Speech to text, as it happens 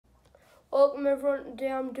Welcome everyone, today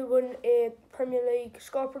I'm doing a Premier League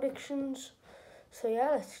score predictions. So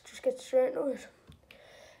yeah, let's just get straight into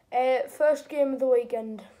it. First game of the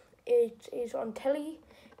weekend, it is on telly.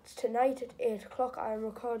 It's tonight at 8 o'clock. I am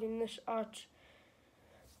recording this at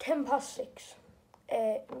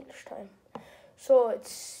 6:10 English time. So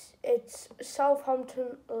it's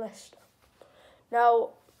Southampton Leicester.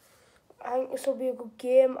 Now, I think this will be a good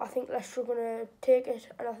game. I think Leicester are going to take it,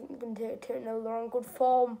 and I think they're going to take it 2-0. They're on good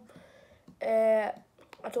form.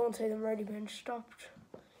 I don't see them really being stopped.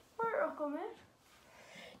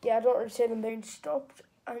 Yeah, I don't really see them being stopped.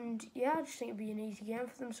 And yeah, I just think it'll be an easy game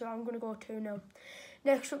for them, so I'm going to go 2-0.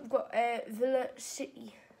 Next up, we've got Villa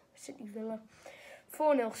City. Villa.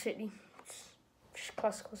 4-0 City. It's just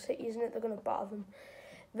classical City, isn't it? They're going to batter them.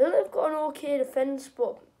 Villa have got an okay defence,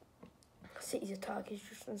 but City's attack is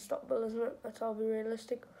just unstoppable, isn't it? That's all be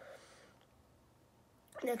realistic.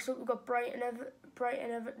 Next up, we've got Brighton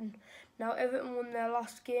Everton. Now, Everton won their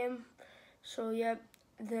last game. So, yeah,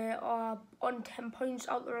 they are on 10 points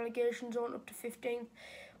out the relegation zone up to 15th.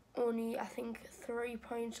 Only, I think, 3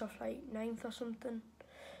 points off, like, 9th or something.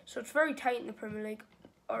 So, it's very tight in the Premier League.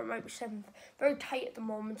 Or it might be 7th. Very tight at the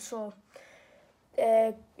moment. So,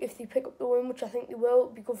 if they pick up the win, which I think they will,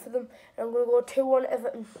 it'll be good for them. And I'm going to go 2-1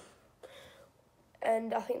 Everton.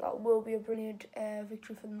 And I think that will be a brilliant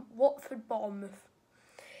victory for them. Watford-Bournemouth.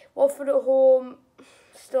 Watford at home,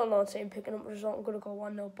 still not saying picking up a result. I'm going to go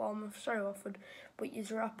 1-0 Bournemouth. Sorry, Watford, but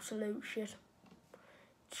you're absolute shit.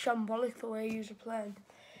 It's shambolic the way you're playing.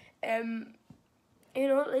 You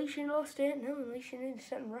know, at least you lost 8-0. At least you need to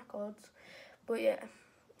set records. But yeah,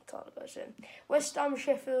 that's all I've got to say. West Ham,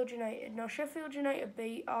 Sheffield United. Now, Sheffield United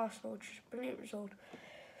beat Arsenal, which is a brilliant result.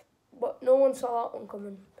 But no one saw that one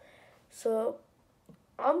coming. So,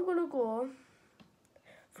 I'm going to go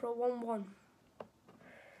for a 1-1.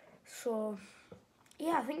 So,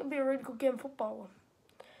 yeah, I think it'll be a really good game of football.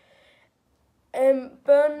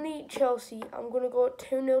 Burnley, Chelsea. I'm going to go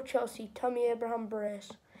 2-0 Chelsea. Tammy Abraham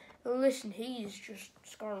brace. Now listen, he's just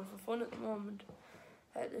scoring for fun at the moment.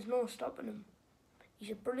 There's no stopping him.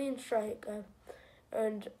 He's a brilliant striker.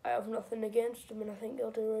 And I have nothing against him, and I think he'll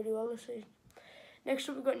do really well this season. Next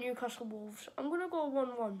up, we've got Newcastle Wolves. I'm going to go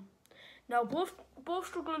 1-1. Now, both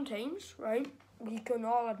struggling teams, right? We can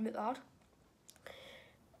all admit that.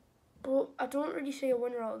 But I don't really see a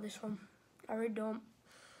winner out of this one. I really don't.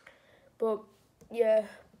 But, yeah,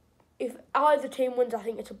 if either team wins, I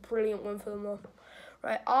think it's a brilliant win for them though.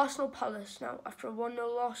 Right, Arsenal Palace. Now, after a 1-0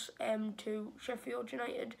 loss to Sheffield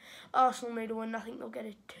United, Arsenal made a win. I think they'll get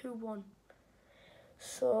it 2-1.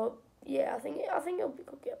 So, yeah, I think it'll be a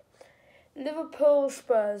good game. Liverpool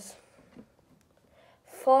Spurs.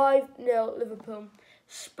 5-0 Liverpool.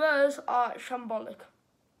 Spurs are shambolic.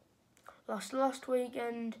 Last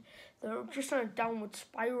weekend, they're just on a downward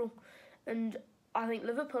spiral, and I think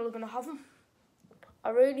Liverpool are going to have them.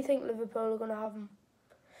 I really think Liverpool are going to have them.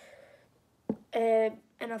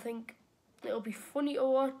 And I think it'll be funny to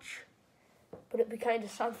watch, but it'll be kind of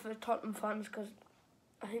sad for the Tottenham fans because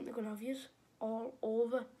I think they're going to have yous all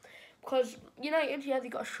over. Because United, yeah, they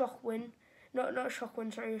got a shock win. Not a shock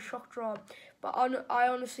win, sorry, a shock draw. But I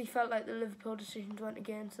honestly felt like the Liverpool decisions went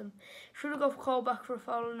against them. Should have got called back for a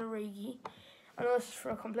foul on Origi. I know this is for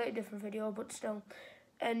a completely different video, but still.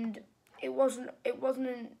 And it wasn't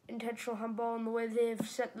an intentional handball in the way they've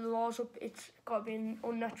set the laws up. It's got to be an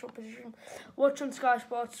unnatural position. Watch on Sky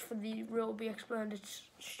Sports for the rule to be explained. It's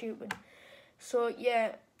stupid. So,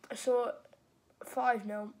 yeah. So,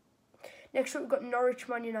 5-0. Next up, we've got Norwich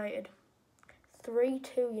Man United.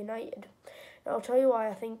 3-2 United. Now, I'll tell you why.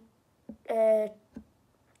 I think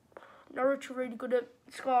Norwich are really good at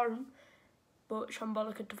scoring, but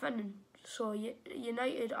shambolic at defending. So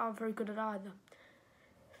United aren't very good at either.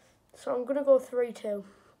 So I'm going to go 3-2.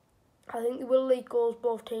 I think they will leak goals,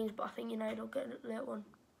 both teams, but I think United will get a late one.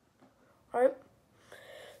 Alright?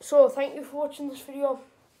 So, thank you for watching this video.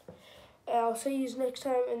 I'll see you next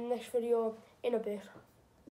time in the next video in a bit.